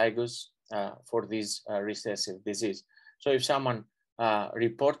heterozygous for this recessive disease. So if someone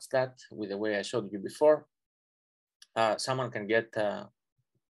reports that with the way I showed you before, someone can get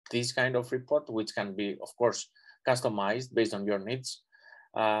this kind of report, which can be, of course, customized based on your needs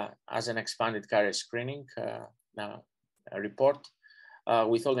as an expanded carrier screening report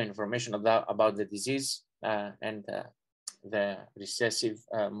with all the information about the disease and the recessive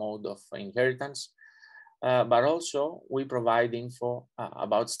mode of inheritance. But also we provide info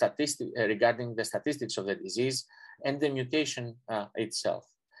about statistics regarding the statistics of the disease and the mutation itself.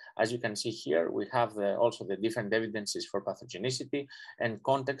 As you can see here, we have also the different evidences for pathogenicity and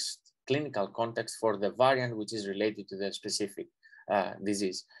context, clinical context for the variant which is related to the specific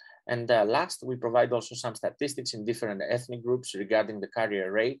disease. And last, we provide also some statistics in different ethnic groups regarding the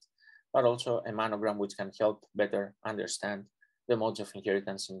carrier rate, but also a manogram which can help better understand the modes of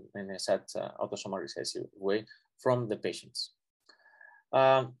inheritance in a such autosomal recessive way from the patients.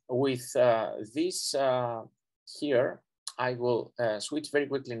 With this here, I will switch very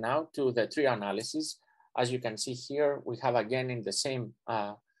quickly now to the trio analysis. As you can see here, we have again in the same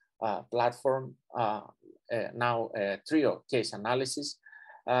platform now a trio case analysis.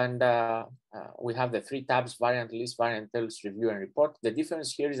 And we have the three tabs: variant list, variant tables, review, and report. The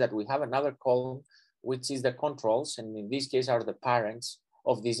difference here is that we have another column, which is the controls, and in this case are the parents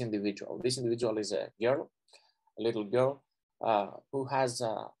of this individual. This individual is a girl, a little girl, who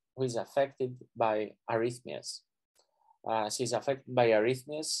is affected by arrhythmias. She's affected by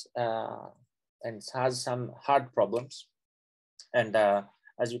arrhythmias and has some heart problems. And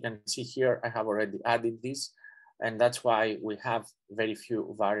as you can see here, I have already added this, and that's why we have very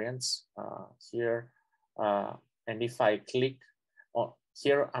few variants here. And if I click on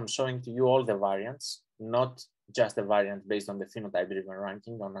here, I'm showing to you all the variants, not just the variant based on the phenotype-driven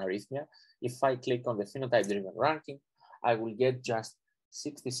ranking on arrhythmia. If I click on the phenotype-driven ranking, I will get just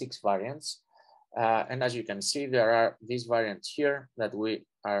 66 variants. And as you can see, there are these variants here that we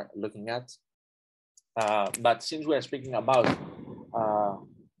are looking at. But since we are speaking about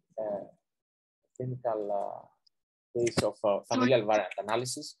clinical case of familial variant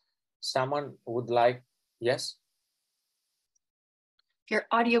analysis, someone would like, yes? Your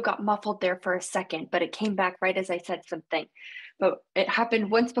audio got muffled there for a second, but it came back right as I said something. But it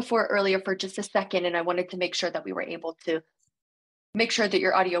happened once before earlier for just a second, and I wanted to make sure that we were able to make sure that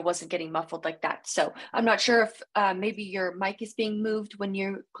your audio wasn't getting muffled like that. So I'm not sure if maybe your mic is being moved when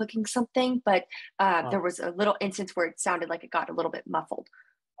you're clicking something, but there was a little instance where it sounded like it got a little bit muffled.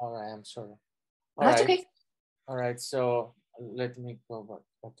 All right, I'm sorry. All That's right. okay. All right, so let me go back.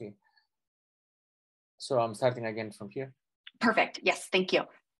 Okay. So I'm starting again from here. Perfect. Yes, thank you.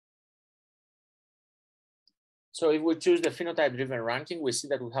 So if we choose the phenotype-driven ranking, we see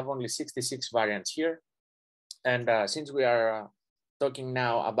that we have only 66 variants here. And since we are talking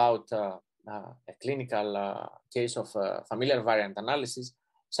now about a clinical case of familiar variant analysis,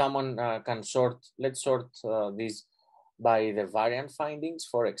 someone can sort, let's sort these by the variant findings,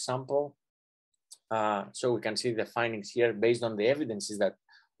 for example. So we can see the findings here based on the evidences that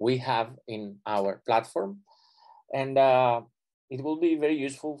we have in our platform. And it will be very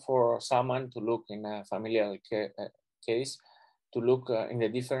useful for someone to look in a familiar case, to look in the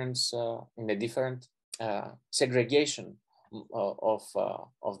difference in the different segregation of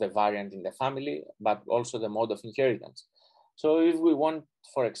the variant in the family, but also the mode of inheritance. So if we want,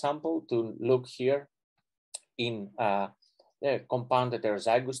 for example, to look here in the compound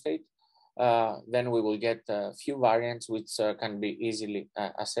heterozygous state, then we will get a few variants which can be easily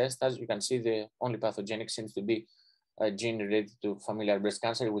assessed. As you can see, the only pathogenic seems to be a gene related to familial breast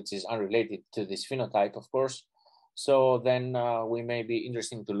cancer, which is unrelated to this phenotype, of course. So then we may be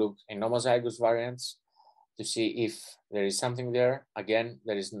interesting to look in homozygous variants to see if there is something there. Again,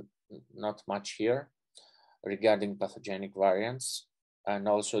 there is not much here regarding pathogenic variants, and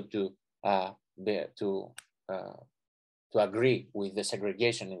also to agree with the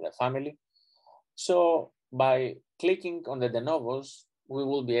segregation in the family. So by clicking on the de novos, we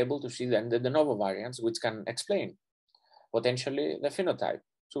will be able to see then the de novo variants, which can explain potentially the phenotype.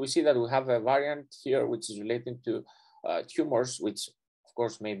 So we see that we have a variant here which is related to tumors, which of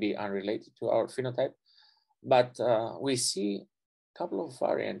course may be unrelated to our phenotype, but we see a couple of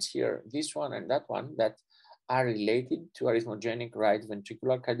variants here, this one and that one, that are related to arrhythmogenic right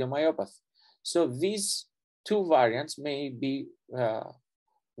ventricular cardiomyopathy. So these two variants may be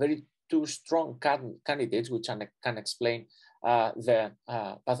very two strong candidates which can explain the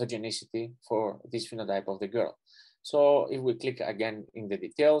pathogenicity for this phenotype of the girl. So if we click again in the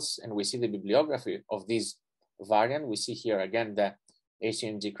details and we see the bibliography of this variant, we see here again the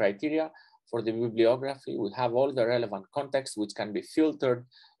ESHG criteria. For the bibliography, we have all the relevant context which can be filtered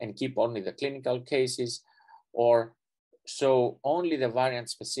and keep only the clinical cases, or so only the variant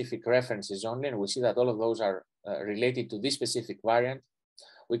specific references only, and we see that all of those are related to this specific variant.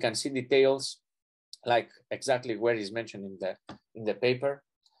 We can see details like exactly where is mentioned in the paper.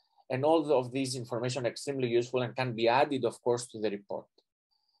 And all of these information extremely useful and can be added, of course, to the report.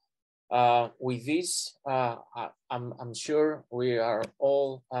 With this, I'm sure we are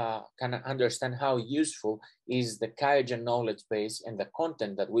all can understand how useful is the QIAGEN knowledge base and the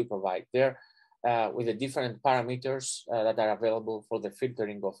content that we provide there with the different parameters that are available for the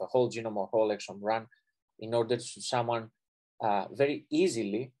filtering of a whole genome or whole exome run, in order to someone very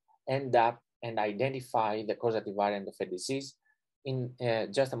easily end up and identify the causative variant of a disease in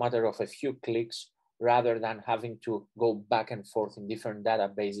just a matter of a few clicks, rather than having to go back and forth in different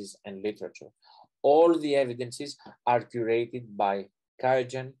databases and literature. All the evidences are curated by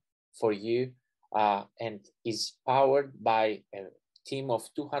QIAGEN for you and is powered by a team of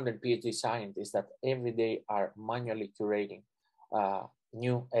 200 Ph.D. scientists that every day are manually curating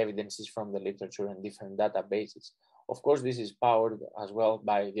new evidences from the literature and different databases. Of course, this is powered as well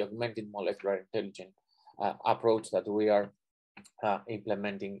by the augmented molecular intelligence approach that we are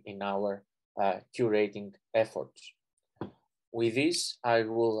implementing in our curating efforts. With this, I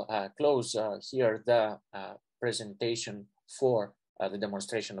will close here the presentation for the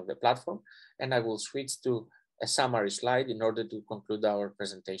demonstration of the platform, and I will switch to a summary slide in order to conclude our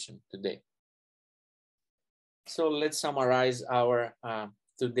presentation today. So let's summarize our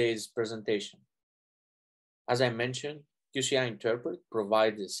today's presentation. As I mentioned, QCI Interpret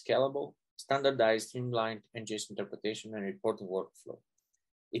provides a scalable, standardized, streamlined NGS interpretation and reporting workflow.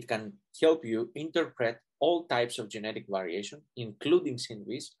 It can help you interpret all types of genetic variation, including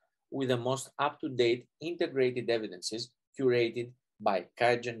SNVs, with the most up-to-date integrated evidences curated by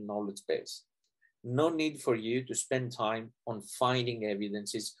QIAGEN knowledge base. No need for you to spend time on finding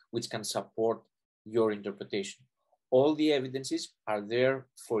evidences which can support your interpretation. All the evidences are there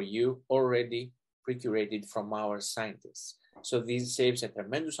for you already pre-curated from our scientists. So this saves a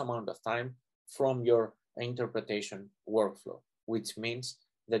tremendous amount of time from your interpretation workflow, which means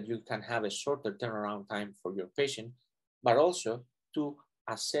that you can have a shorter turnaround time for your patient, but also to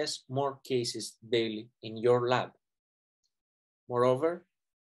assess more cases daily in your lab. Moreover,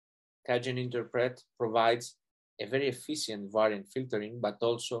 QIAGEN Interpret provides a very efficient variant filtering, but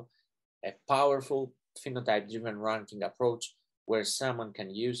also a powerful phenotype-driven ranking approach where someone can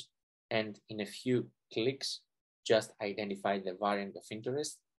use and in a few clicks just identify the variant of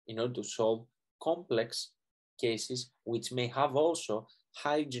interest in order to solve complex cases which may have also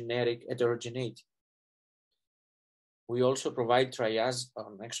high genetic heterogeneity. We also provide triage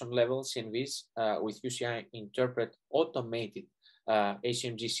on exome level CNVs with QCI Interpret automated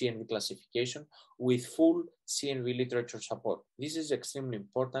HMG CNV classification with full CNV literature support. This is extremely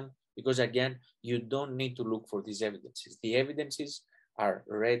important because, again, you don't need to look for these evidences. The evidences are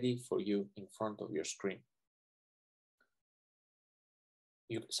ready for you in front of your screen.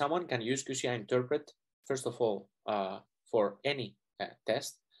 Someone can use QCI Interpret, first of all, for any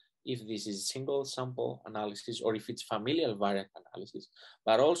test, if this is single sample analysis or if it's familial variant analysis,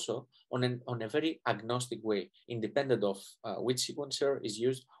 but also on a very agnostic way, independent of which sequencer is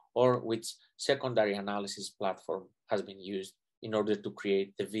used or which secondary analysis platform has been used in order to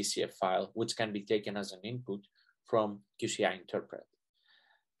create the VCF file, which can be taken as an input from QCI Interpret.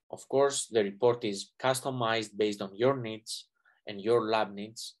 Of course, the report is customized based on your needs and your lab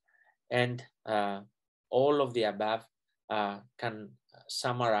needs, and all of the above can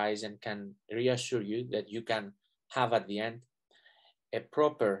summarize and can reassure you that you can have at the end a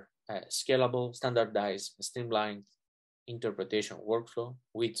proper, scalable, standardized, streamlined interpretation workflow,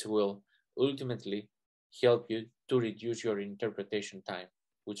 which will ultimately help you to reduce your interpretation time,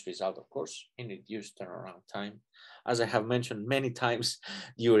 which result, of course, in reduced turnaround time, as I have mentioned many times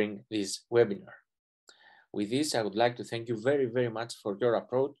during this webinar. With this, I would like to thank you very, very much for your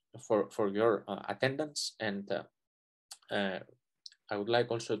approach, for your attendance, and I would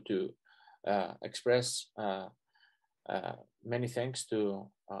like also to express many thanks to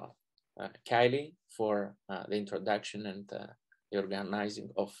Kylie for the introduction and the organizing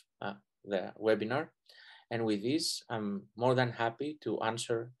of the webinar. And with this, I'm more than happy to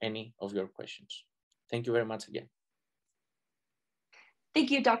answer any of your questions. Thank you very much again.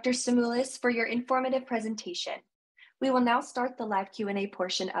 Thank you, Dr. Stamoulis, for your informative presentation. We will now start the live Q&A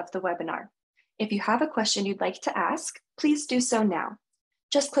portion of the webinar. If you have a question you'd like to ask, please do so now.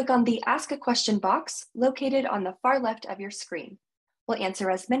 Just click on the Ask a Question box located on the far left of your screen. We'll answer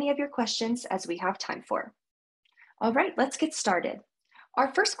as many of your questions as we have time for. All right, let's get started.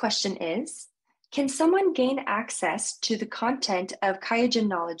 Our first question is, can someone gain access to the content of QIAGEN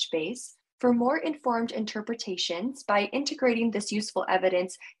knowledge base for more informed interpretations by integrating this useful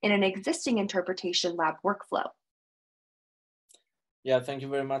evidence in an existing interpretation lab workflow? Yeah, thank you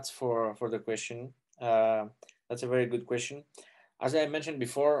very much for the question. That's a very good question. As I mentioned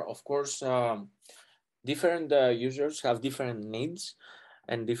before, of course, different users have different needs,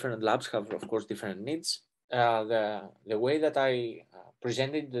 and different labs have, of course, different needs. The way that I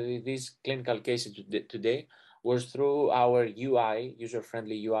presented these clinical cases today was through our UI,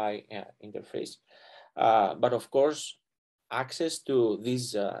 user-friendly UI interface. But of course, access to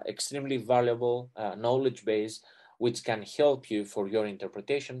this extremely valuable knowledge base, which can help you for your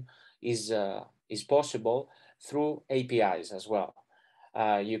interpretation, is possible through APIs as well.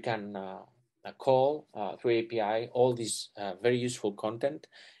 You can call through API all this very useful content,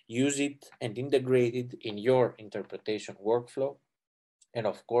 use it and integrate it in your interpretation workflow, and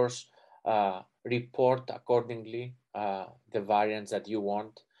of course, report accordingly the variants that you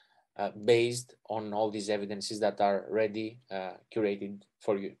want based on all these evidences that are ready, curated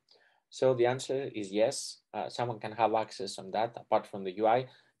for you. So the answer is yes, someone can have access on that apart from the UI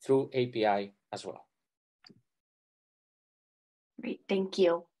through API as well. Great, thank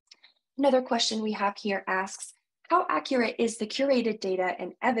you. Another question we have here asks, how accurate is the curated data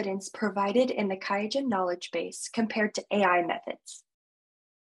and evidence provided in the QIAGEN knowledge base compared to AI methods?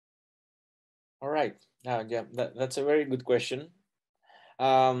 All right, yeah, that's a very good question.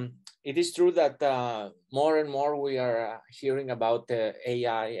 It is true that more and more we are hearing about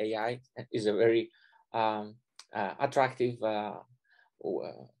AI. AI is a very attractive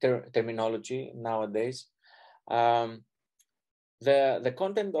terminology nowadays. The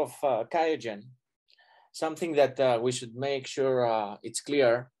content of QIAGEN, something that we should make sure it's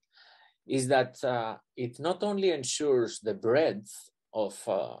clear, is that it not only ensures the breadth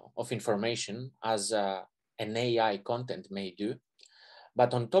of information as an AI content may do,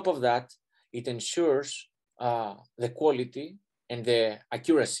 but on top of that, it ensures the quality and the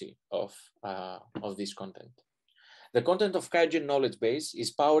accuracy of this content. The content of QIAGEN knowledge base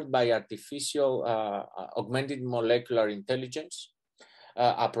is powered by artificial augmented molecular intelligence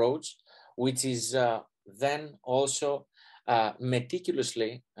approach, which is then also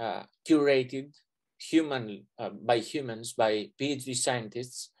meticulously curated by humans, by Ph.D.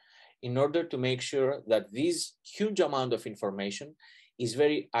 scientists, in order to make sure that this huge amount of information is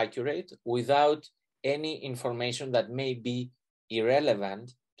very accurate without any information that may be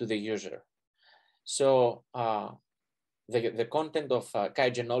irrelevant to the user. So the content of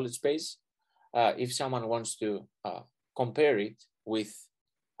QIAGEN knowledge base, if someone wants to compare it with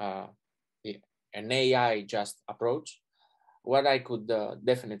an AI just approach, what I could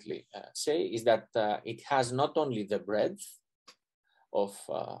definitely say is that it has not only the breadth of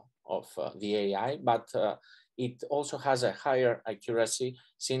the AI, but it also has a higher accuracy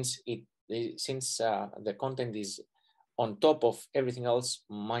since the content is on top of everything else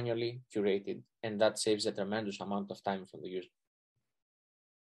manually curated, and that saves a tremendous amount of time for the user.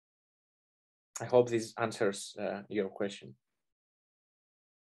 I hope this answers your question.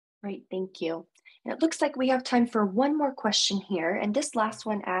 Great, thank you. And it looks like we have time for one more question here, and this last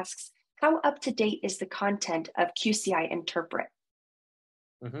one asks, how up-to-date is the content of QCI Interpret?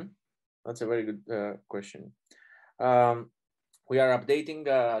 That's a very good question. We are updating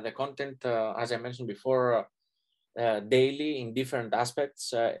the content, as I mentioned before, daily in different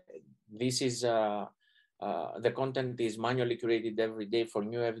aspects. This is the content is manually curated every day for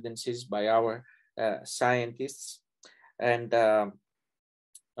new evidences by our scientists, and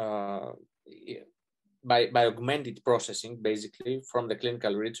by augmented processing, basically, from the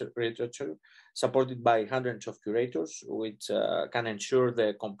clinical literature, supported by hundreds of curators, which can ensure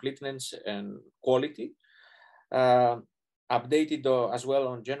the completeness and quality. Updated as well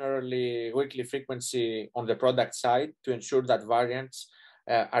on generally weekly frequency on the product side to ensure that variants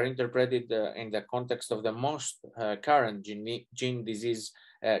are interpreted in the context of the most current gene disease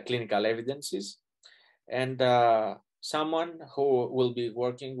clinical evidences. And someone who will be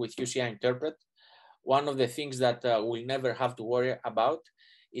working with QCI Interpret, one of the things that we'll never have to worry about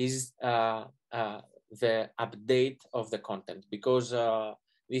is the update of the content, because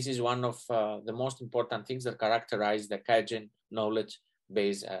this is one of the most important things that characterize the QIAGEN knowledge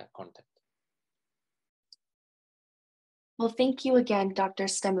base content. Well, thank you again, Dr.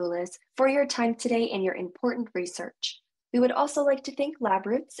 Stamoulis, for your time today and your important research. We would also like to thank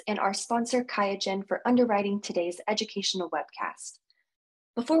LabRoots and our sponsor QIAGEN for underwriting today's educational webcast.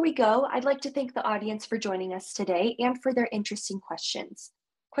 Before we go, I'd like to thank the audience for joining us today and for their interesting questions.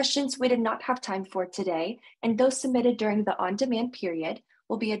 Questions we did not have time for today, and those submitted during the on-demand period,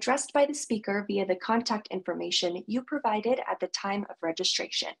 will be addressed by the speaker via the contact information you provided at the time of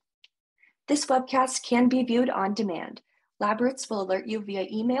registration. This webcast can be viewed on demand. LabRoots will alert you via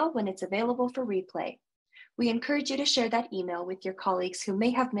email when it's available for replay. We encourage you to share that email with your colleagues who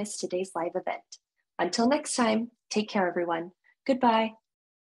may have missed today's live event. Until next time, take care, everyone. Goodbye.